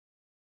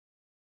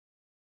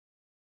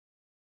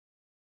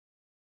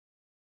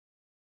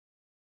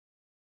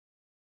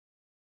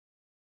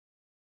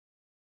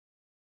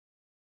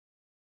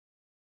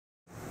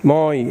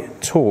My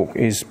talk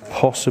is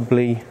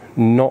possibly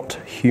not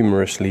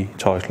humorously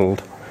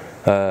titled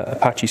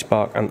Apache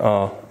Spark and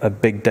R, a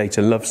big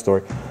data love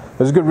story.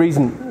 There's a good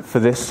reason for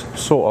this,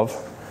 sort of,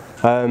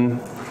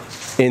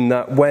 in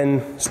that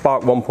when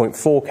Spark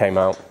 1.4 came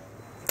out,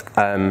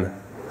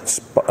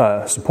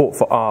 support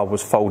for R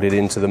was folded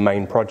into the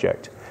main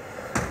project,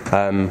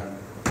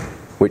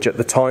 which at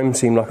the time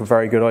seemed like a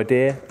very good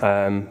idea.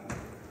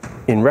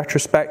 In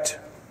retrospect,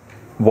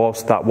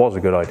 whilst that was a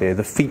good idea,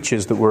 the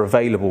features that were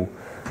available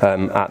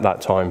at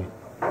that time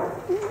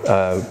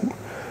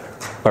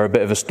are a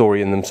bit of a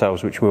story in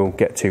themselves, which we'll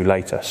get to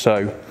later.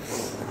 So,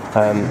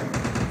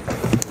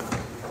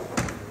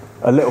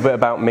 a little bit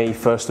about me,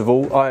 first of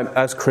all.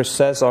 As Chris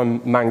says,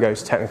 I'm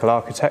Mango's technical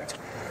architect.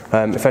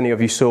 If any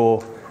of you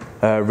saw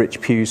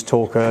Rich Pugh's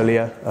talk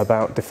earlier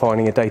about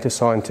defining a data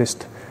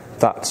scientist,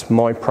 that's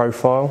my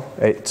profile.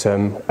 It,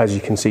 as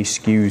you can see,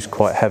 skews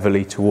quite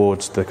heavily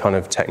towards the kind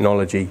of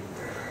technology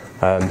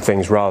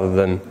things rather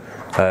than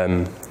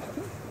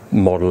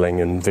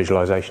modeling and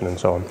visualization and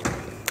so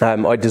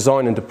on. I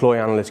design and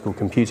deploy analytical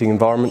computing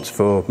environments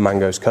for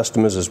Mango's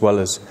customers as well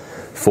as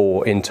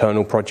for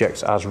internal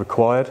projects as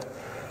required.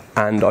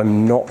 And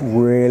I'm not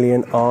really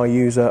an R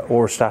user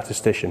or a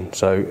statistician,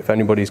 so if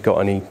anybody's got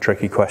any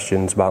tricky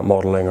questions about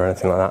modeling or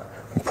anything like that,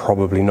 I'm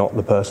probably not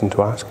the person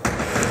to ask.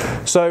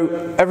 So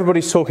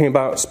everybody's talking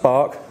about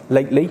Spark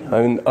lately,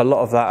 and a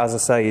lot of that, as I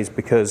say, is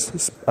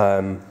because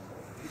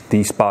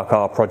the Spark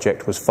R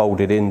project was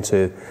folded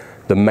into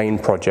the main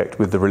project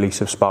with the release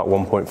of Spark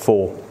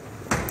 1.4.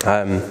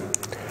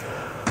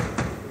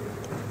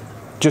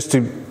 Just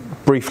to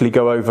briefly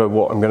go over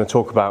what I'm going to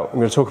talk about, I'm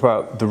going to talk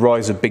about the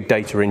rise of big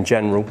data in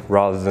general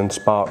rather than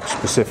Spark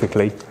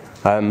specifically,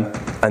 and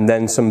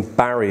then some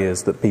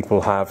barriers that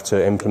people have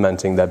to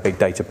implementing their big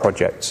data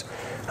projects,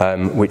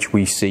 which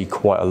we see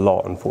quite a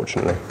lot,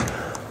 unfortunately.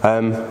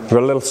 We've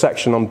got a little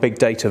section on big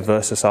data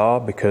versus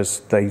R because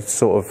they're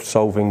sort of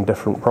solving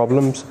different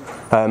problems.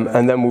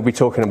 And then we'll be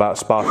talking about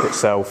Spark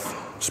itself,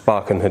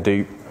 Spark and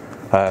Hadoop,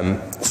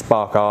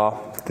 Spark R,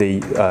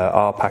 the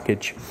R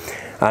package,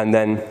 and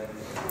then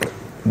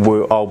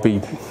I'll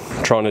be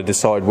trying to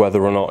decide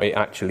whether or not it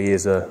actually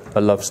is a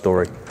love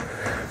story.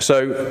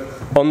 So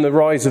on the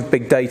rise of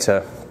big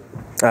data,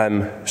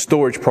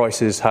 storage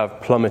prices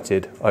have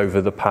plummeted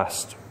over the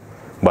past,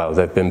 well,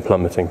 they've been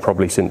plummeting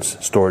probably since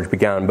storage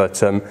began,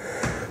 but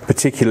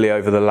particularly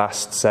over the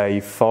last, say,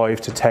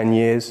 5 to 10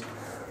 years,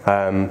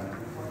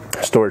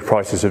 storage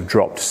prices have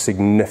dropped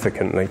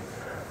significantly.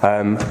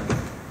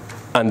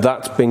 And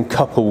that's been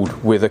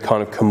coupled with a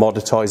kind of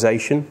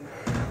commoditization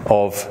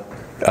of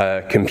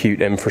compute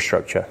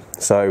infrastructure.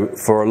 So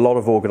for a lot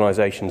of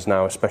organizations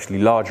now, especially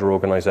larger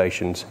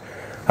organizations,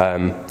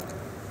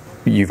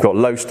 you've got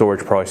low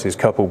storage prices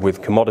coupled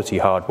with commodity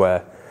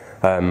hardware,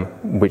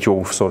 which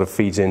all sort of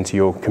feeds into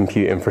your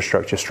compute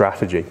infrastructure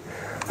strategy.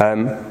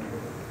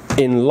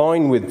 In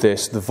line with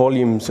this, the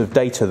volumes of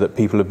data that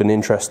people have been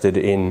interested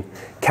in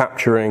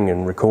capturing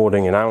and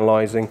recording and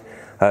analyzing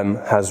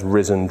has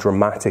risen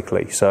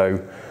dramatically.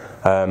 So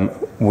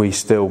we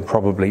still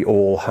probably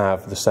all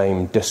have the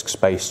same disk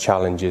space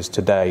challenges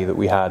today that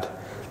we had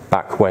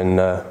back when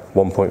 1.4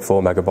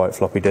 megabyte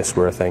floppy disks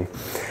were a thing.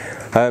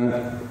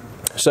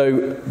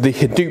 So the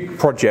Hadoop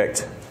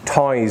project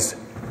ties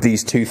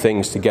these two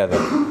things together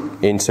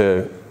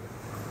into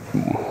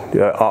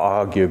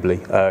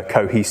arguably a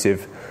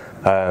cohesive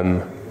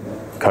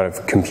kind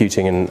of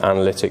computing and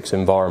analytics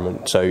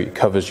environment. So it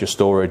covers your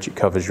storage, it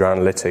covers your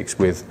analytics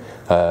with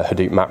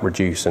Hadoop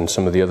MapReduce and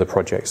some of the other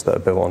projects that are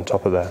built on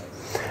top of there.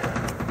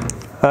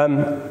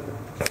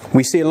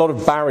 We see a lot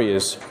of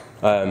barriers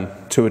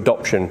to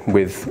adoption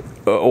with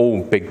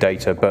all big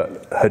data,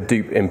 but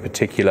Hadoop in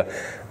particular.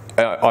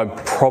 I'd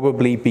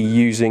probably be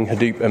using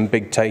Hadoop and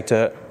big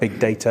data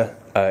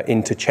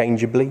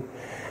interchangeably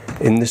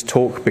in this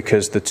talk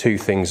because the two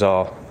things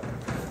are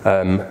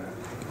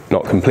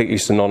not completely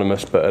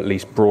synonymous, but at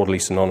least broadly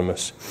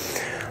synonymous.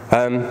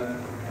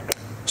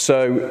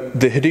 So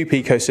the Hadoop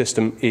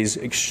ecosystem is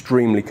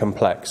extremely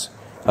complex.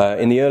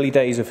 In the early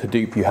days of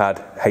Hadoop, you had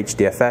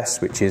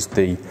HDFS, which is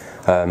the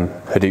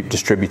Hadoop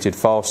distributed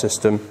file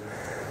system,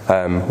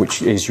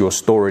 which is your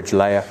storage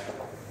layer.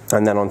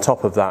 And then on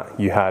top of that,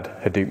 you had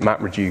Hadoop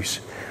MapReduce,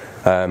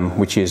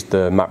 which is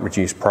the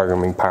MapReduce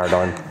programming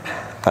paradigm.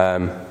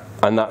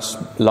 And that's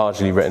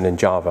largely written in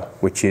Java,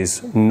 which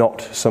is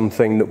not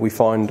something that we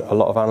find a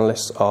lot of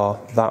analysts are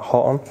that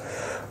hot on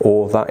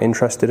or that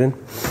interested in.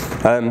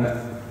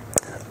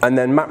 And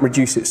then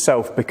MapReduce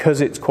itself,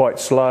 because it's quite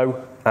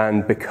slow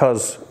and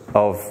because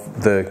of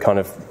the kind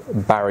of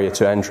barrier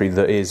to entry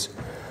that is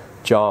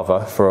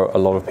Java for a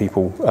lot of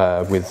people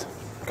with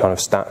kind of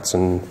stats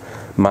and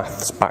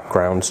maths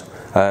backgrounds,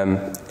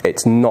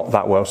 it's not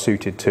that well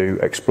suited to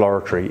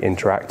exploratory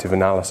interactive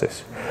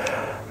analysis.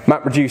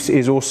 MapReduce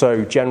is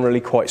also generally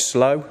quite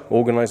slow.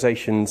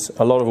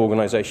 A lot of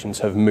organizations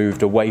have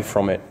moved away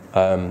from it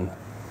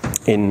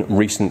in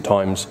recent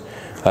times.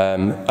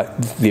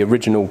 The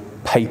original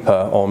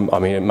paper on, I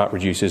mean,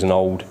 MapReduce is an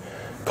old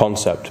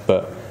concept,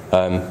 but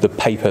the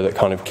paper that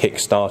kind of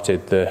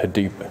kick-started the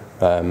Hadoop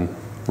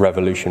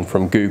revolution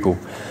from Google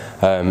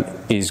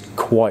is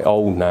quite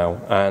old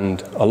now,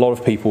 and a lot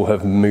of people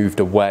have moved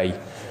away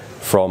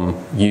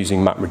from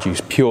using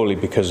MapReduce purely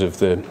because of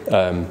the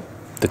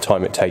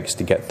time it takes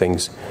to get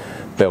things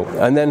built.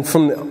 And then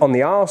on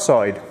the R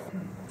side,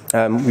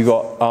 we've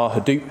got R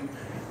Hadoop,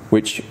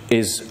 which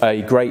is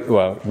a great,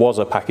 well, was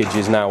a package,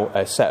 is now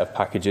a set of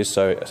packages.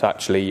 So it's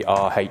actually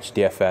R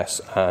HDFS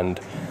and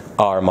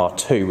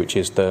RMR2, which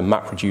is the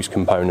MapReduce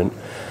component,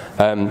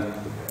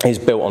 is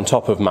built on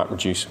top of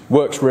MapReduce.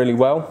 Works really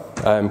well,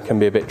 can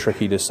be a bit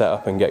tricky to set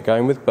up and get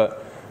going with,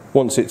 but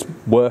once it's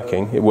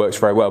working, it works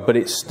very well. But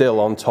it's still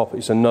on top,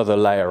 it's another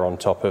layer on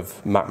top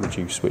of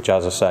MapReduce, which,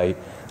 as I say,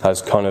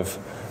 has kind of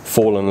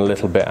fallen a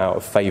little bit out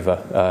of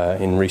favour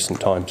in recent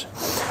times.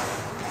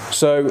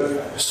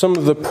 So some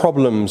of the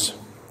problems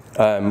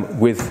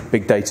with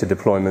big data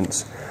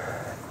deployments.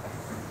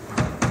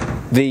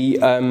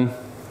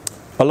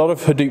 A lot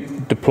of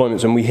Hadoop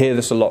deployments, and we hear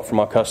this a lot from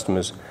our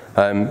customers,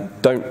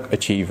 don't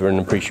achieve an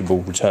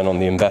appreciable return on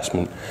the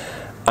investment.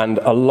 And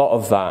a lot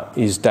of that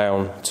is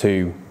down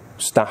to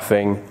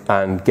staffing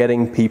and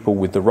getting people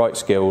with the right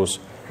skills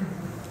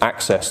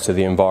access to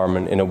the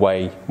environment in a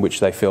way which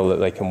they feel that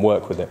they can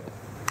work with it.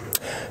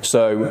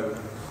 So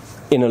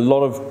in a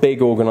lot of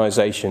big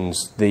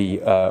organizations,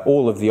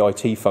 all of the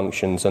IT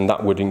functions, and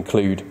that would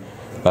include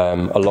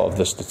a lot of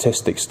the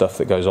statistics stuff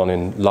that goes on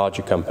in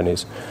larger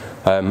companies,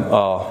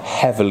 are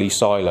heavily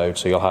siloed.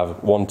 So you'll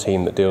have one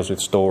team that deals with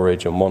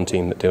storage and one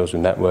team that deals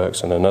with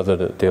networks and another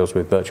that deals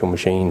with virtual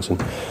machines and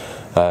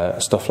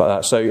stuff like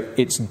that. So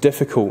it's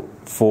difficult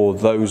for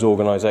those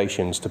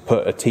organizations to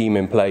put a team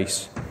in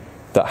place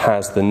that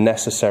has the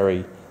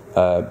necessary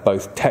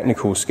both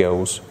technical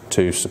skills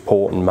to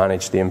support and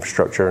manage the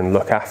infrastructure and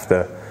look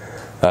after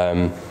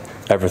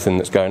everything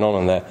that's going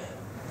on in there,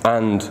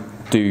 and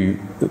do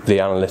the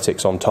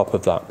analytics on top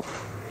of that.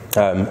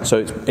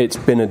 So it's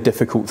been a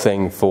difficult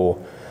thing for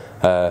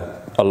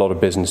a lot of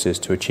businesses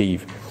to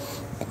achieve.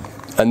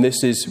 And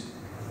this is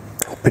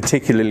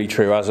particularly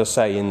true, as I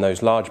say, in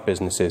those large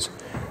businesses.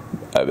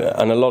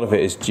 And a lot of it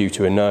is due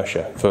to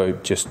inertia, for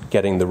just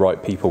getting the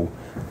right people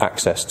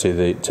access to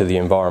the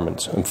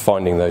environment and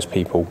finding those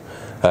people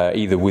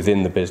either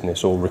within the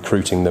business or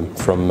recruiting them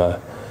from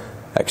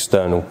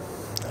external.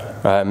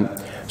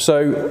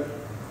 So,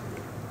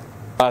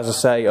 as I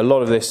say, a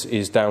lot of this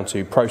is down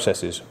to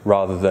processes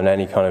rather than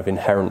any kind of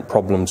inherent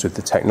problems with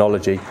the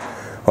technology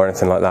or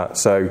anything like that.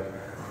 So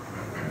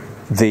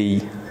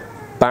the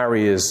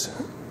barriers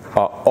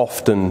are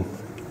often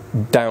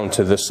down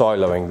to the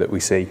siloing that we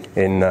see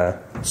in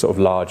sort of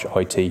large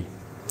IT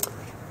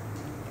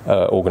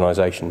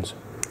organizations.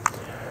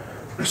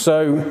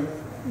 So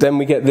then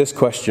we get this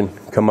question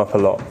come up a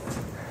lot.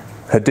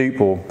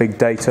 Hadoop, or big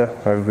data,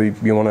 however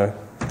you want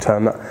to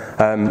term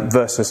that,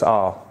 versus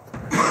R.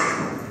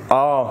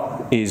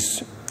 R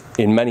is,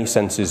 in many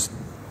senses,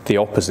 the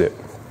opposite.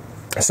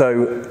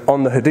 So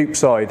on the Hadoop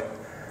side,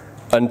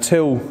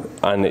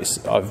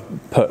 I've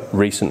put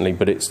recently,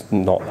 but it's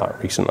not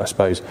that recent, I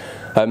suppose.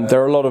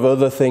 There are a lot of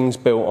other things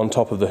built on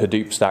top of the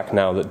Hadoop stack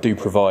now that do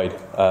provide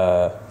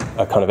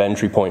a kind of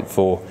entry point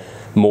for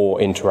more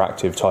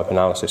interactive type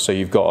analysis. So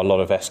you've got a lot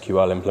of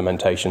SQL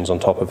implementations on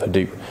top of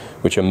Hadoop,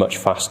 which are much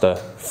faster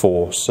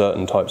for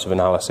certain types of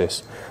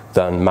analysis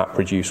than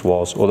MapReduce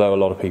was, although a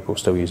lot of people are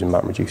still using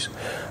MapReduce.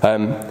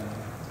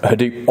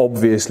 Hadoop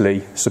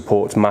obviously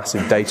supports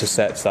massive data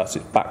sets. That's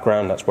its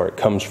background, that's where it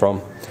comes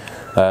from.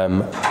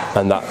 And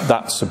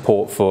that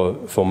support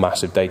for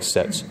massive data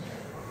sets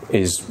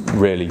is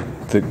really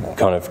the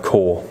kind of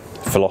core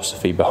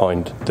philosophy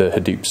behind the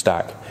Hadoop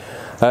stack.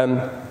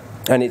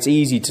 And it's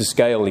easy to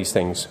scale these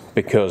things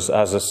because,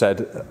 as I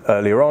said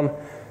earlier on,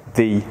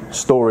 the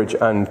storage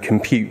and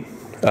compute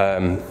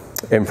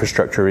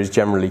infrastructure is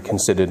generally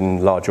considered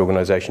in large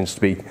organizations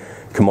to be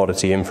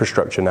commodity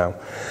infrastructure now.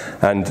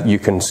 And you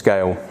can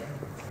scale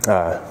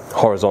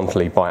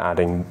horizontally by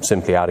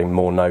simply adding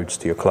more nodes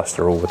to your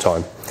cluster all the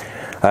time.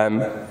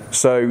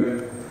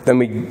 So then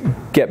we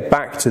get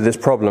back to this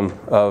problem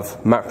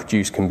of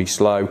MapReduce can be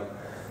slow,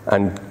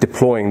 and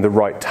deploying the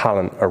right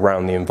talent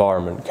around the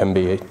environment can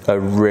be a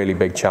really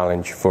big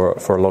challenge for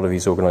a lot of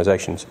these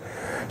organizations.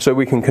 So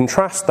we can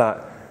contrast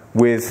that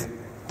with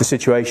the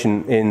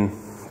situation in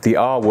the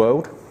R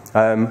world,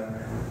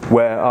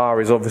 where R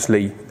is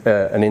obviously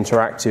an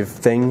interactive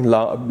thing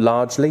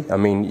largely. I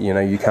mean,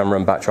 you can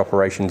run batch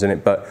operations in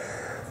it, but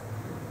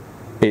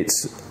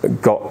it's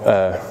got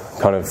a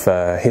kind of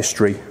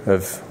history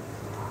of,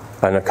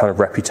 and a kind of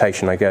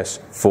reputation, I guess,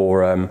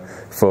 for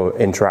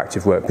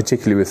interactive work,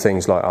 particularly with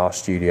things like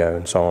RStudio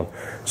and so on.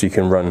 So you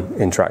can run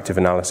interactive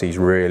analyses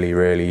really,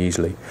 really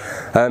easily.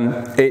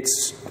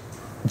 It's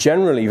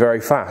generally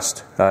very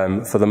fast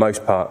for the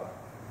most part.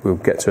 We'll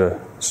get to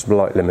a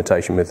slight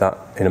limitation with that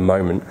in a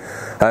moment.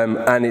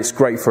 And it's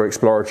great for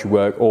exploratory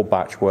work or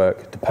batch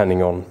work,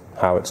 depending on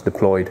how it's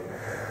deployed.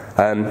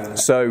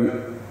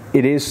 So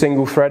it is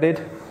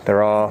single-threaded.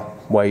 There are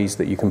ways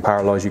that you can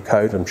parallelize your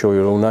code, I'm sure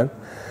you'll all know.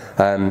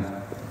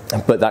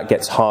 but that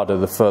gets harder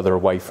the further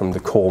away from the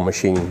core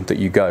machine that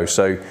you go.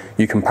 So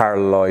you can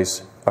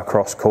parallelize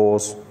across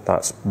cores.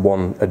 That's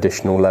one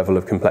additional level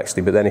of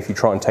complexity. But then if you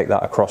try and take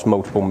that across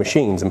multiple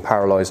machines and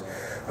parallelize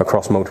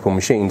across multiple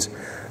machines,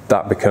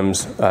 that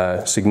becomes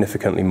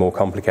significantly more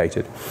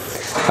complicated.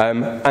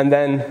 And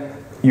then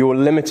you're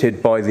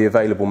limited by the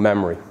available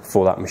memory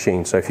for that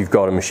machine. So if you've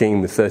got a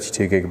machine with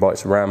 32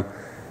 gigabytes of RAM,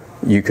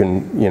 you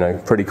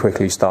can, pretty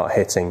quickly start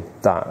hitting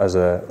that as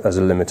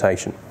a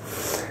limitation.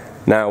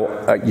 Now,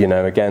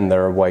 again,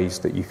 there are ways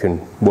that you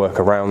can work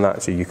around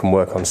that. So you can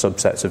work on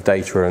subsets of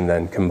data and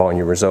then combine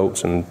your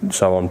results and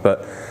so on.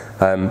 But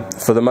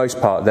for the most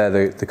part,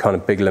 they're the kind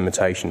of big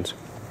limitations.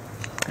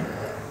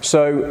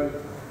 So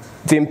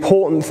the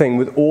important thing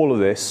with all of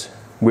this,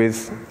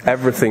 with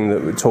everything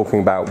that we're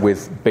talking about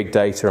with big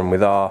data and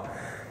with R,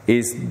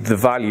 is the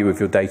value of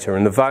your data.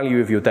 And the value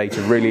of your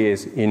data really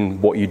is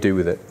in what you do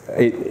with it.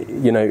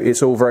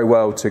 It's all very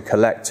well to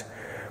collect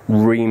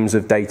reams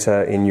of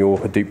data in your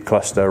Hadoop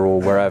cluster or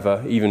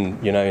wherever,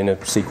 even in a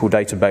SQL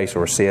database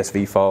or a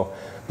CSV file,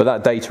 but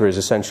that data is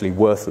essentially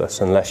worthless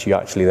unless you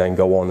actually then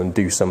go on and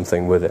do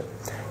something with it.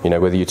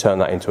 Whether you turn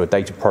that into a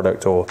data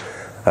product or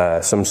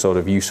some sort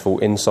of useful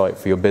insight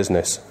for your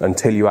business,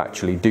 until you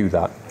actually do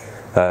that,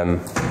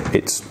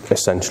 it's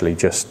essentially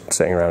just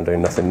sitting around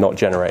doing nothing, not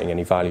generating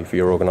any value for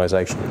your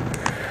organization.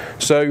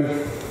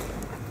 So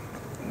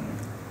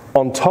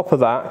on top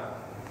of that,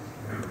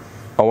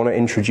 I want to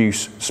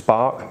introduce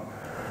Spark.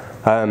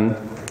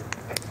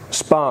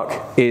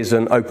 Spark is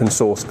an open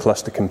source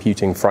cluster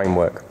computing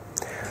framework.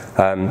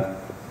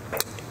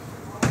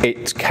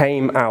 It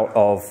came out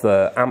of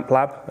AMP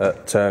Lab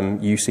at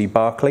UC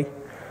Berkeley.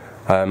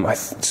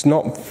 It's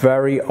not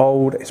very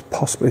old. I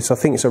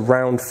think it's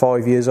around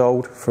 5 years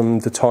old from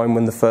the time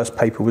when the first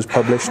paper was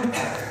published.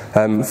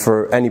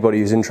 For anybody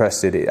who's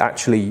interested, it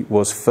actually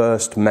was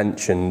first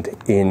mentioned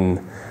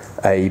in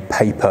a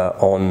paper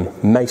on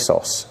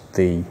Mesos,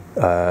 the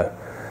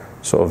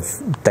sort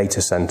of data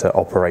center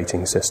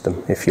operating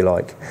system, if you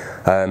like.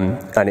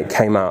 And it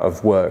came out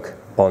of work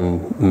on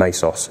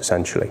Mesos,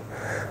 essentially.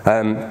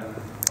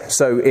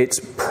 So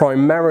it's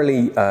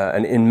primarily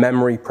an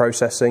in-memory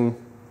processing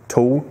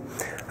tool.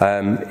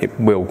 It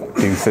will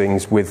do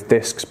things with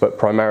disks, but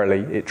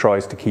primarily it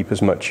tries to keep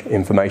as much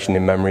information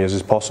in memory as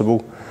is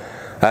possible.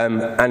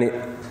 And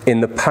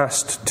in the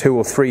past 2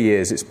 or 3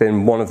 years, it's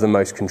been one of the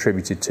most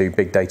contributed to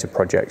big data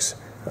projects,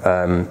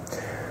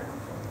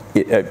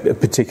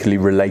 particularly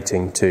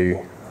relating to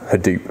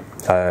Hadoop.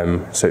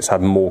 So it's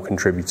had more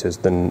contributors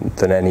than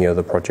any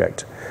other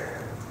project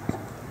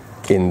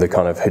in the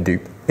kind of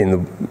Hadoop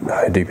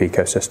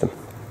ecosystem.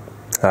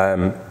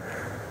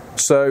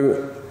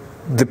 So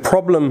the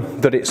problem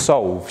that it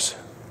solves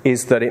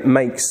is that it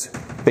makes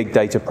big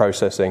data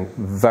processing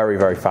very,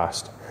 very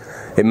fast.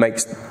 It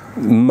makes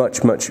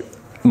much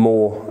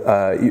more.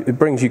 It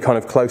brings you kind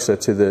of closer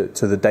to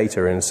the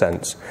data in a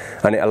sense,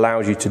 and it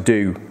allows you to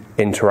do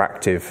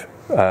interactive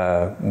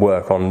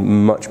work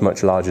on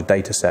much larger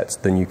data sets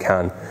than you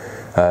can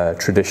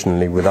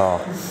traditionally with R.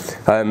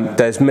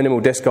 There's minimal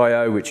disk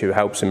I/O, which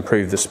helps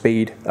improve the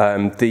speed.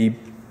 The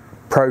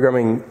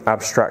programming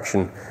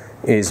abstraction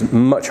is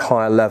much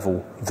higher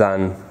level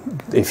than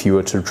if you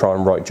were to try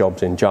and write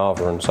jobs in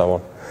Java and so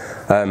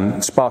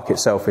on. Spark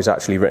itself is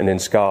actually written in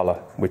Scala,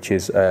 which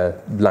is a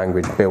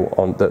language built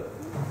on that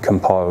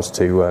compiles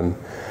to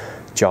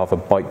Java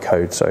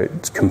bytecode, so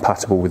it's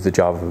compatible with the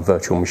Java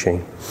virtual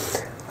machine.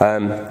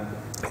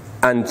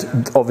 And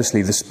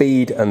obviously the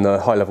speed and the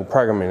high-level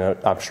programming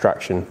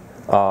abstraction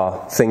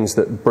are things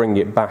that bring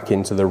it back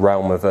into the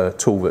realm of a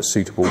tool that's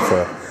suitable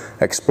for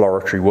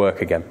exploratory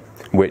work again,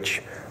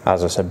 which,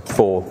 as I said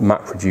before,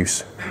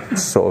 MapReduce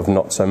sort of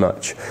not so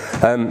much.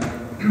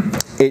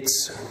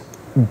 It's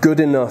good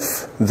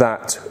enough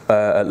that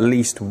at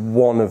least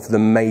one of the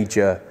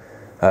major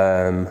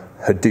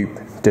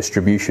Hadoop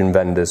distribution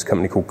vendors, a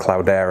company called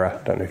Cloudera,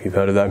 I don't know if you've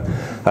heard of them,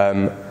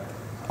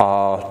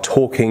 are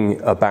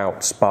talking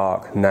about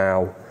Spark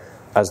now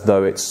as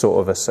though it's sort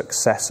of a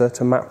successor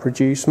to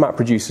MapReduce.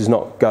 MapReduce is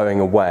not going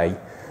away,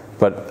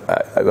 but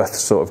I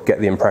sort of get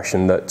the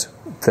impression that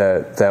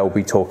they'll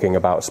be talking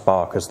about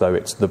Spark as though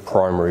it's the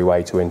primary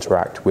way to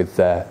interact with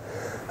their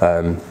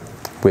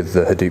with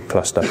the Hadoop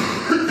cluster.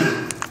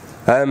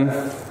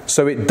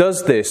 So it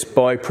does this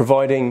by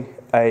providing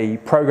a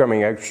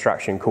programming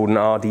abstraction called an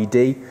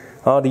RDD.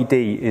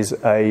 RDD is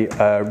a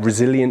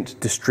resilient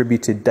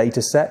distributed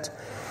data set,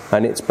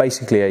 and it's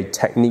basically a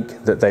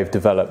technique that they've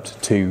developed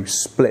to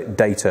split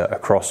data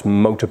across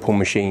multiple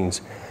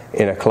machines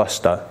in a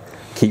cluster,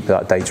 keep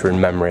that data in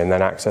memory, and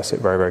then access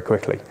it very, very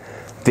quickly.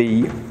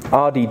 The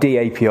RDD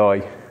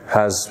API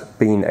has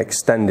been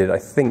extended, I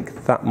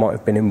think that might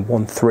have been in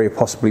 1.3 or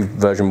possibly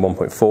version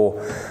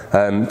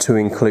 1.4, to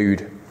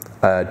include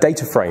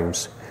data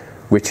frames,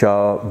 which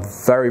are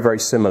very, very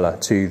similar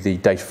to the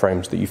data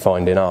frames that you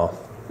find in R.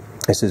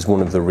 This is one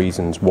of the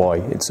reasons why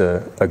it's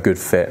a good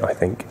fit, I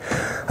think.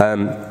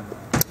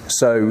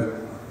 So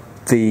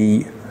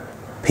the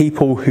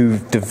people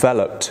who've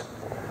developed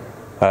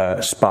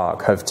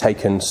Spark have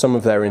taken some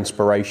of their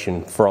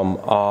inspiration from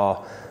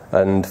R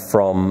and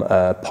from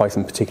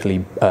Python,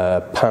 particularly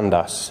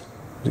Pandas.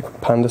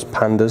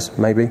 Pandas,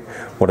 maybe,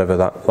 whatever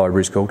that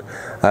library is called.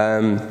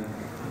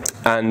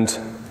 And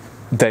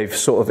they've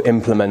sort of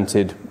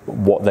implemented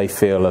what they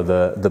feel are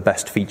the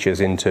best features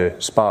into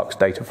Spark's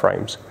data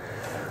frames.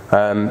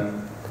 I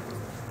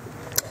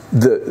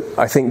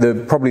think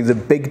probably the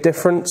big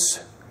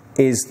difference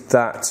is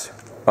that,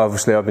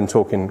 obviously I've been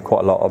talking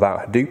quite a lot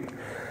about Hadoop.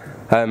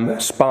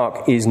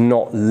 Spark is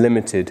not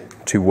limited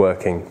to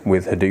working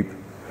with Hadoop.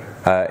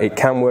 It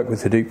can work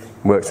with Hadoop,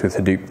 works with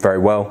Hadoop very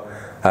well,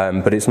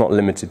 but it's not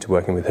limited to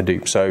working with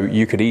Hadoop. So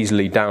you could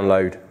easily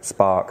download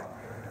Spark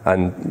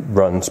and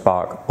run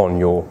Spark on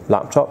your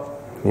laptop.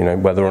 You know,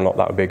 whether or not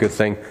that would be a good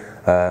thing,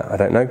 I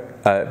don't know.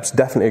 It's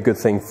definitely a good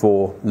thing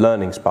for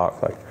learning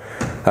Spark though.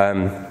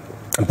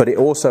 But it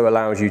also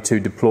allows you to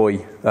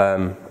deploy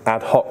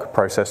ad hoc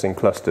processing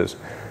clusters.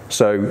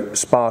 So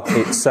Spark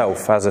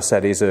itself, as I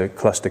said, is a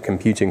cluster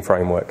computing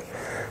framework.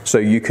 So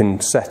you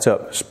can set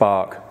up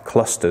Spark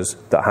clusters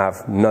that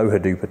have no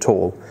Hadoop at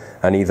all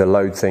and either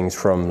load things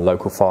from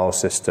local file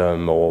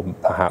system or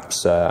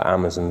perhaps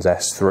Amazon's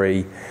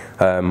S3.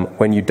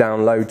 When you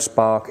download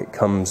Spark, it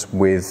comes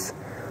with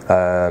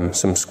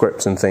some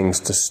scripts and things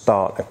to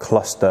start a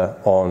cluster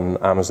on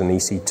Amazon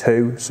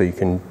EC2, so you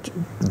can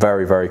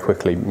very, very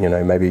quickly, you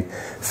know, maybe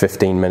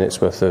 15 minutes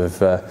worth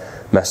of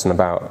messing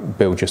about,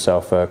 build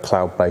yourself a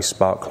cloud-based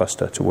Spark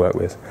cluster to work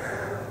with.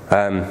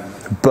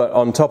 But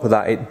on top of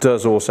that, it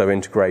does also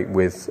integrate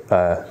with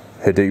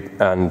Hadoop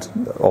and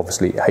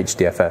obviously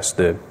HDFS,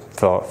 the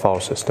file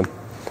system.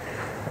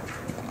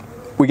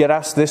 We get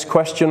asked this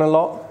question a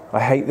lot. I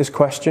hate this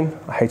question.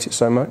 I hate it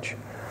so much.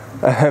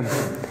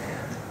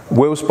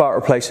 Will Spark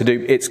replace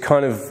Hadoop? It's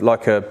kind of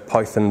like a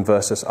Python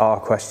versus R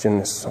question.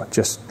 It's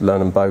just learn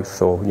them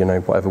both, or you know,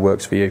 whatever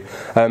works for you.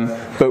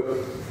 But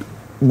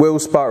will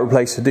Spark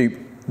replace Hadoop?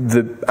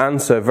 The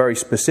answer very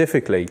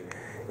specifically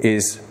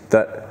is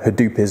that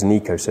Hadoop is an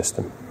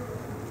ecosystem,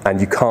 and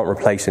you can't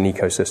replace an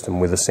ecosystem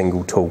with a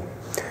single tool.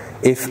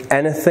 If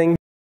anything,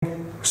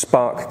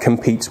 Spark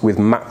competes with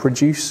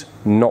MapReduce,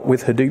 not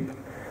with Hadoop.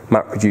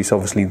 MapReduce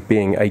obviously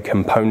being a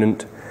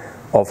component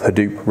of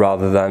Hadoop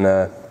rather than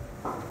a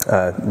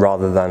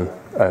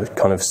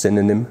kind of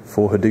synonym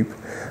for Hadoop.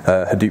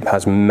 Hadoop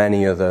has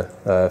many other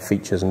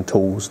features and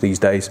tools these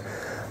days.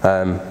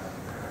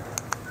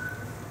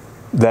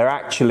 They're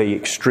actually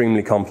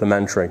extremely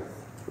complementary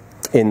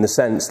in the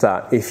sense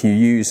that if you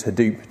use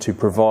Hadoop to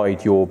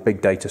provide your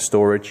big data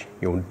storage,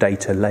 your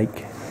data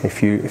lake,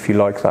 if you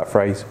like that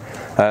phrase,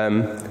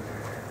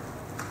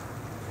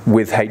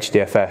 with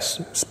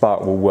HDFS,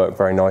 Spark will work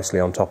very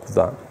nicely on top of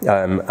that.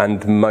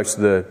 And most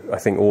of the, I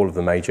think all of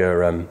the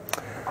major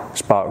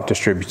Spark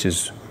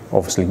distributors,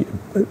 obviously,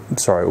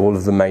 all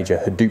of the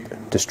major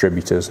Hadoop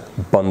distributors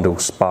bundle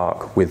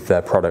Spark with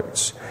their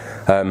products.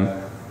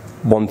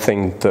 One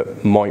thing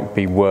that might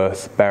be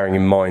worth bearing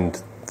in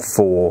mind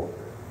for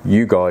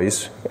you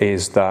guys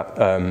is that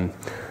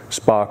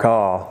Spark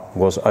R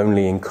was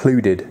only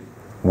included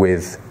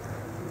with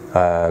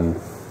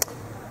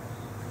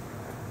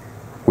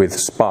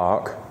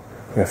Spark.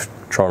 I have to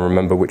try and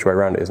remember which way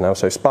around it is now.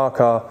 So Spark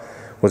R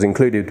was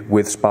included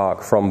with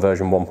Spark from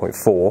version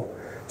 1.4.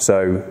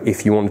 So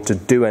if you wanted to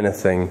do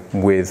anything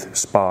with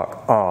Spark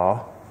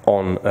R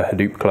on a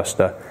Hadoop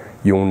cluster,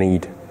 you'll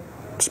need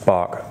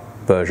Spark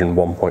version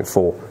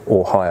 1.4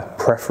 or higher,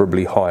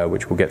 preferably higher,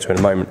 which we'll get to in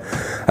a moment.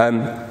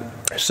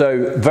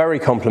 So very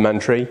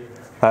complementary.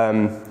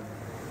 I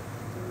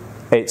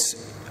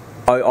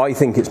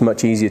think it's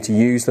much easier to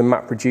use than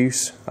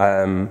MapReduce.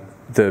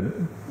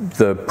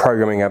 The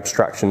programming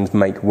abstractions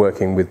make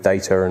working with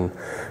data and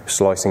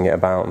slicing it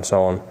about and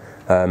so on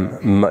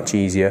much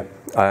easier.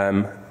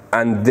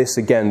 And this,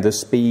 again, the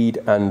speed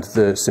and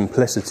the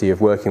simplicity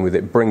of working with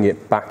it bring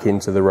it back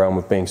into the realm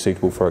of being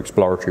suitable for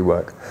exploratory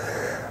work,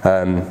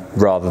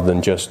 rather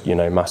than just, you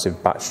know,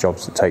 massive batch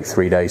jobs that take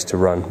 3 days to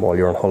run while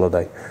you're on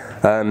holiday.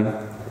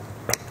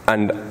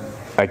 And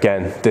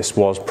again, this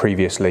was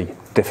previously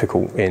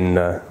difficult in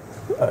a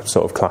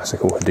sort of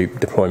classical Hadoop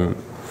deployment.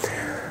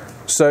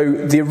 So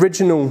the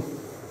original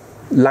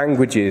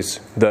languages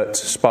that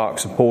Spark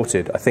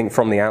supported, I think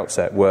from the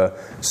outset, were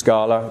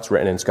Scala, it's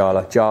written in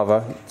Scala,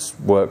 Java, it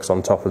works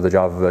on top of the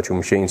Java virtual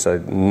machine, so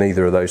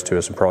neither of those two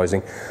are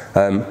surprising.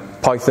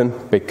 Python,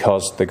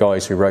 because the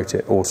guys who wrote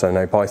it also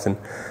know Python.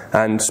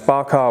 And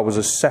Spark R was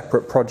a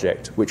separate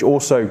project, which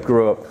also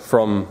grew up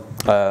from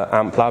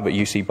AMP Lab at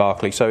UC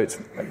Berkeley, so it's,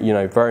 you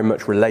know, very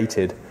much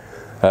related,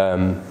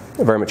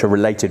 very much a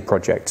related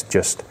project,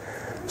 just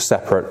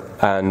separate,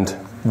 and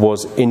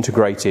was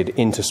integrated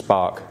into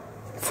Spark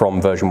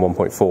from version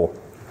 1.4.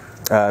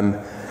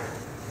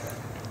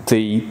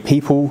 The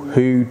people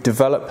who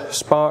develop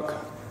Spark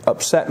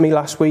upset me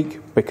last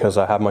week because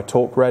I had my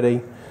talk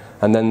ready,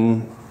 and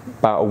then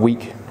about a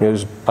week,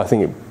 I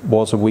think it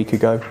was a week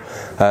ago,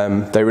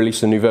 they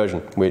released a new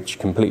version which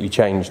completely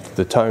changed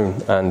the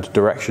tone and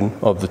direction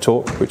of the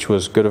talk, which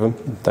was good of them.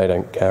 They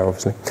don't care,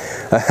 obviously.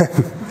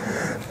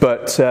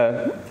 But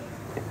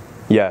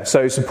Yeah,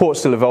 so support's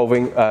still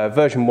evolving.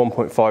 Version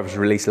 1.5 was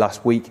released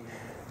last week.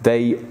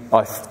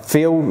 I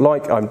feel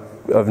like,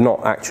 I've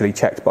not actually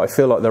checked, but I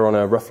feel like they're on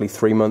a roughly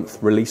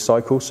 3-month release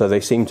cycle, so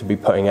they seem to be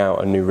putting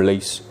out a new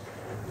release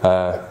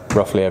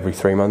roughly every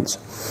 3 months.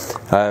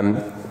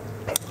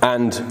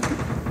 And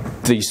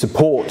the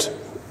support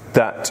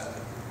that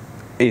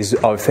is,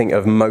 I think,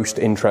 of most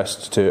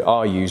interest to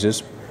our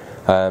users,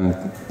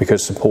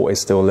 because support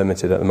is still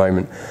limited at the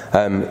moment,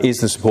 is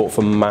the support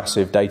for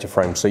massive data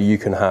frames. So you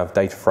can have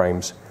data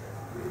frames,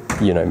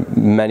 you know,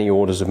 many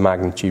orders of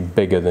magnitude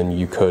bigger than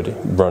you could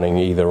running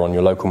either on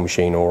your local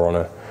machine or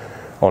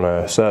on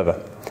a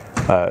server,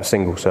 a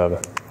single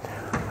server.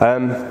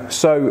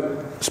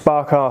 So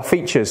Spark R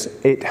features,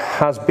 it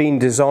has been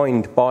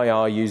designed by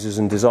our users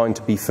and designed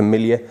to be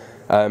familiar.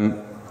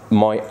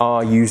 My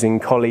R using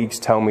colleagues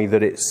tell me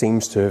that it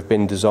seems to have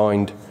been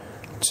designed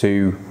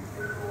to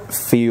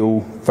feel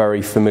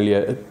very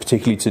familiar,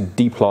 particularly to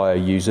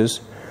dplyr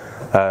users.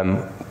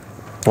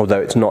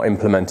 Although it's not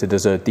implemented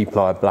as a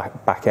dplyr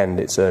backend,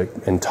 it's an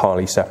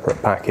entirely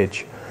separate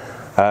package.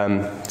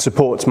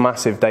 Supports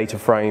massive data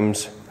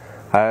frames.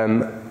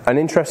 An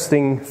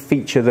interesting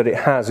feature that it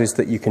has is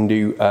that you can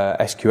do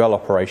SQL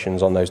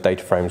operations on those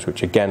data frames,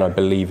 which again I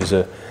believe is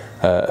a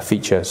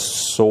feature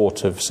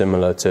sort of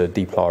similar to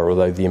dplyr,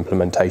 although the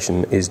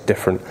implementation is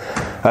different.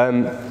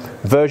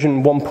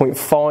 Version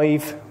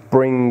 1.5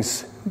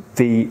 brings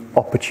the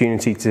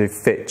opportunity to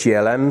fit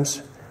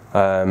GLMs.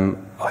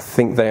 I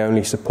think they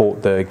only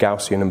support the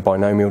Gaussian and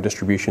binomial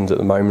distributions at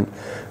the moment,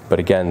 but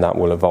again that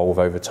will evolve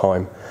over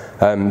time.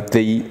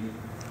 The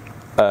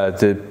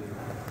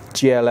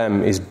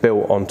GLM is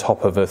built on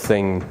top of a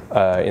thing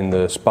in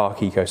the Spark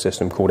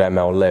ecosystem called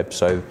MLlib,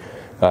 so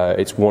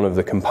it's one of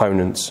the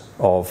components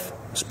of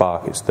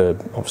Spark. It's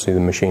obviously the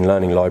machine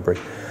learning library,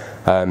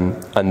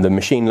 and the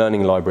machine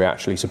learning library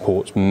actually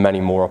supports many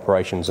more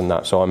operations than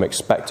that, so I'm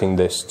expecting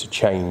this to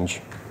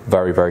change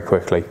very, very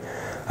quickly.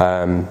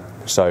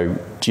 So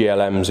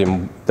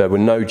GLMs, there were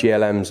no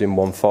GLMs in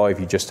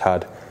 1.5, you just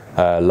had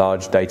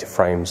large data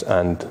frames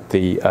and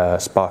the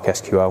Spark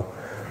SQL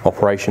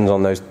operations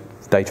on those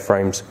data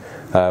frames.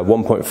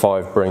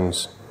 1.5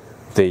 brings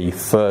the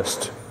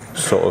first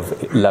sort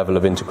of level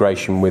of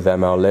integration with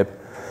MLlib,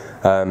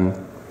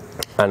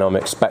 and I'm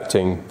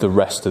expecting the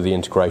rest of the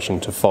integration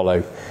to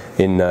follow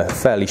in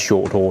fairly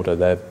short order.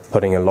 They're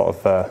putting a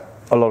lot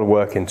of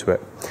work into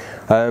it.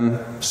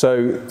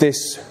 So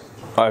this,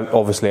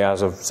 obviously,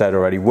 as I've said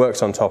already,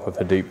 works on top of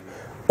Hadoop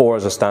or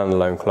as a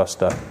standalone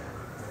cluster,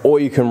 or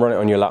you can run it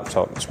on your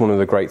laptop. It's one of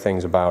the great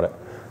things about it.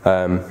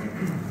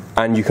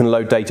 And you can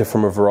load data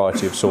from a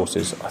variety of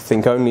sources. I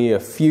think only a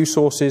few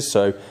sources,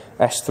 so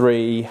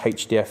S3,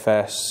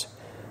 HDFS,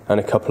 and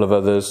a couple of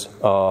others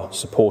are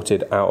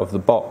supported out of the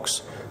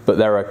box, but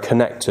there are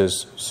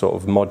connectors, sort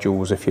of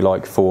modules, if you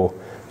like, for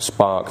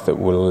Spark that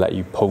will let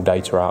you pull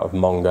data out of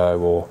Mongo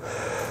or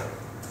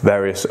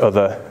various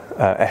other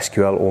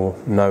SQL or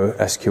no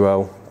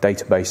SQL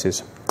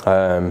databases.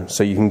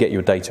 So you can get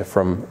your data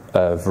from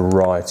a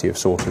variety of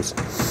sources.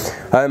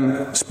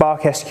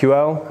 Spark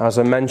SQL, as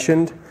I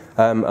mentioned,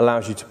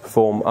 allows you to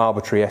perform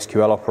arbitrary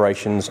SQL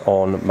operations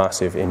on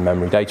massive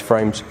in-memory data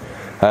frames.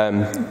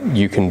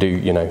 You can do,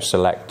 you know,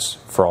 selects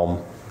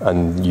from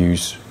and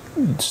use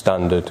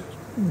standard,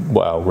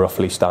 well,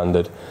 roughly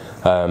standard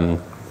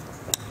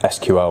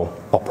SQL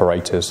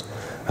operators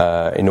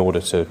in order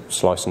to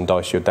slice and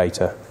dice your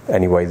data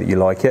any way that you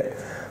like it.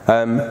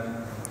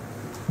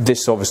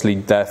 This obviously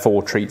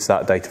therefore treats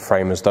that data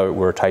frame as though it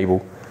were a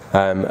table,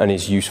 and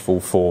is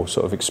useful for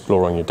sort of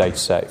exploring your data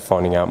set,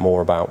 finding out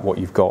more about what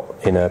you've got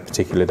in a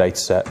particular data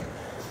set,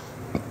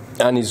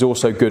 and is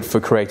also good for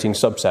creating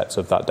subsets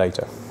of that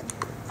data.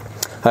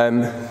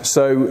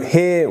 So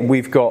here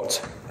we've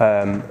got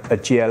a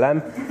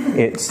GLM.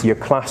 It's your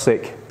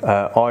classic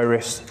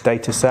iris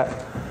data set,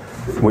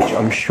 which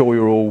I'm sure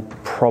you're all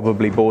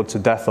probably bored to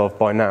death of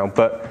by now,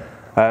 but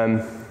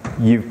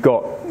you've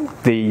got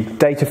the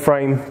data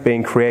frame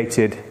being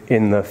created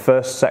in the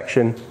first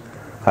section.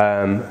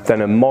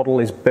 Then a model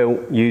is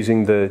built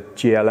using the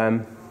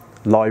GLM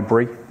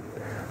library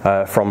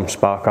from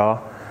Spark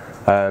R.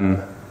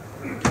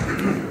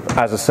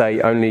 As I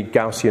say, only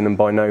Gaussian and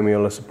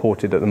binomial are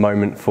supported at the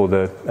moment for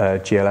the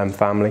GLM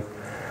family.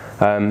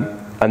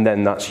 And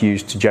then that's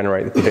used to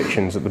generate the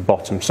predictions at the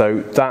bottom.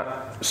 So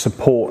that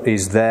support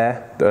is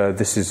there.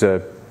 This is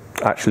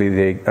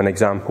actually an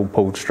example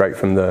pulled straight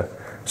from the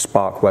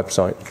Spark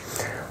website,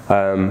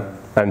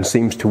 and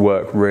seems to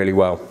work really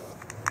well.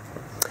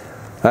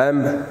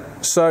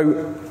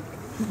 So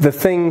the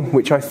thing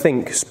which I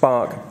think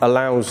Spark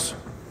allows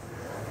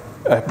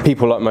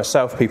people like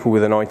myself, people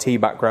with an IT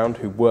background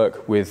who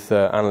work with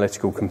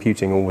analytical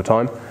computing all the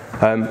time,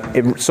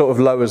 it sort of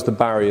lowers the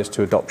barriers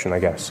to adoption, I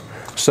guess.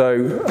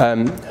 So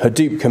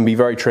Hadoop can be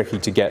very tricky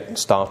to get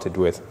started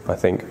with, I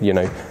think. You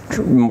know,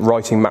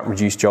 writing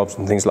MapReduce jobs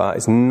and things like that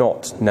is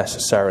not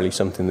necessarily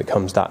something that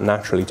comes that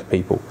naturally to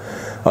people,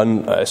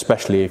 and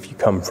especially if you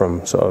come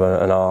from sort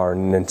of an R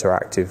and an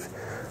interactive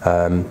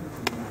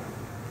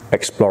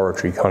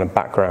exploratory kind of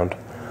background.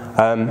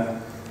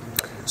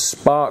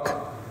 Spark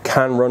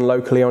can run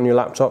locally on your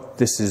laptop.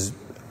 This is,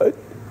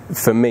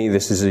 for me,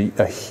 this is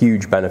a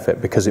huge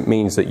benefit because it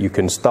means that you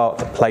can start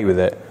to play with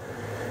it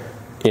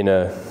in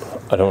a,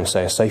 I don't want to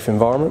say a safe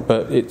environment,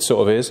 but it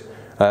sort of is.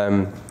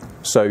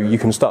 So you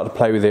can start to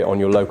play with it on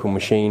your local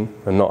machine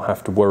and not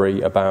have to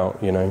worry about,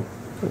 you know,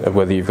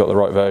 whether you've got the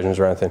right versions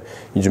or anything.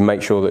 You just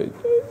make sure that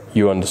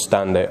you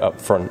understand it up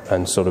front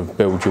and sort of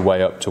build your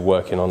way up to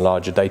working on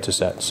larger data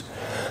sets.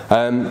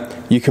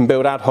 You can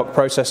build ad hoc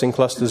processing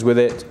clusters with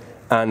it,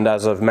 and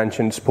as I've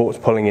mentioned, supports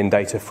pulling in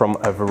data from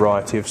a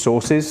variety of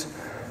sources.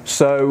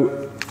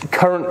 So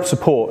current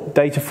support,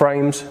 data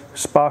frames,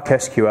 Spark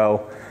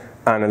SQL,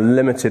 and a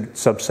limited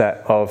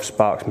subset of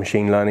Spark's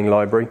machine learning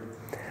library.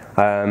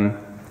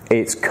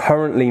 It's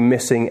currently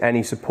missing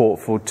any support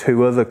for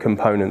two other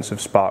components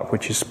of Spark,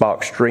 which is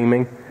Spark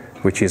Streaming,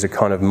 which is a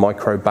kind of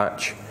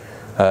micro-batch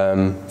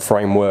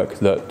framework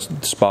that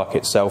Spark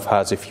itself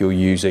has if you're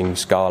using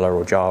Scala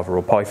or Java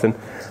or Python,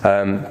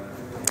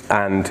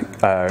 and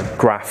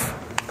graph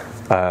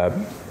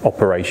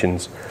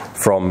operations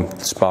from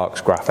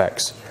Spark's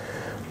GraphX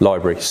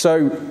library.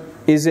 So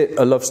is it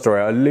a love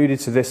story? I alluded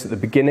to this at the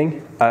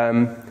beginning.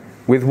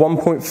 With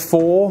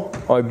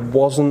 1.4, I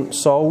wasn't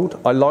sold.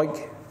 I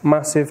like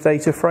massive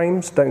data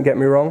frames, don't get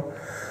me wrong.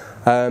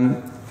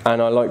 And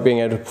I like being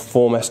able to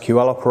perform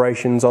SQL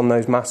operations on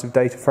those massive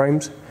data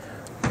frames.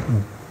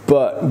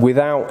 But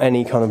without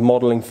any kind of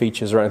modeling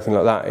features or anything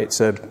like that, it's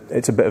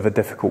a bit of a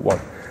difficult one.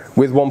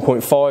 With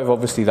 1.5,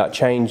 obviously that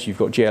changed. You've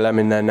got GLM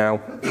in there now,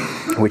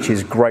 which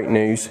is great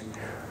news.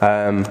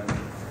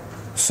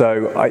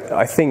 So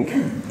I think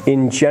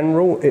in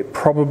general, it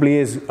probably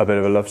is a bit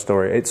of a love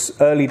story. It's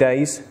early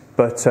days,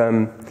 but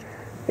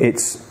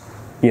it's,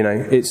 you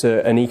know, it's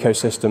an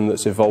ecosystem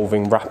that's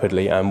evolving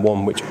rapidly, and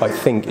one which I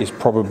think is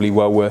probably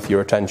well worth your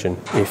attention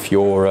if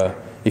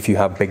you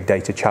have big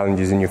data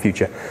challenges in your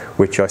future,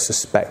 which I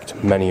suspect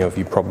many of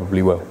you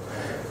probably will.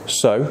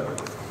 So,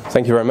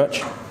 thank you very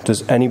much.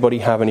 Does anybody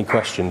have any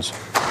questions?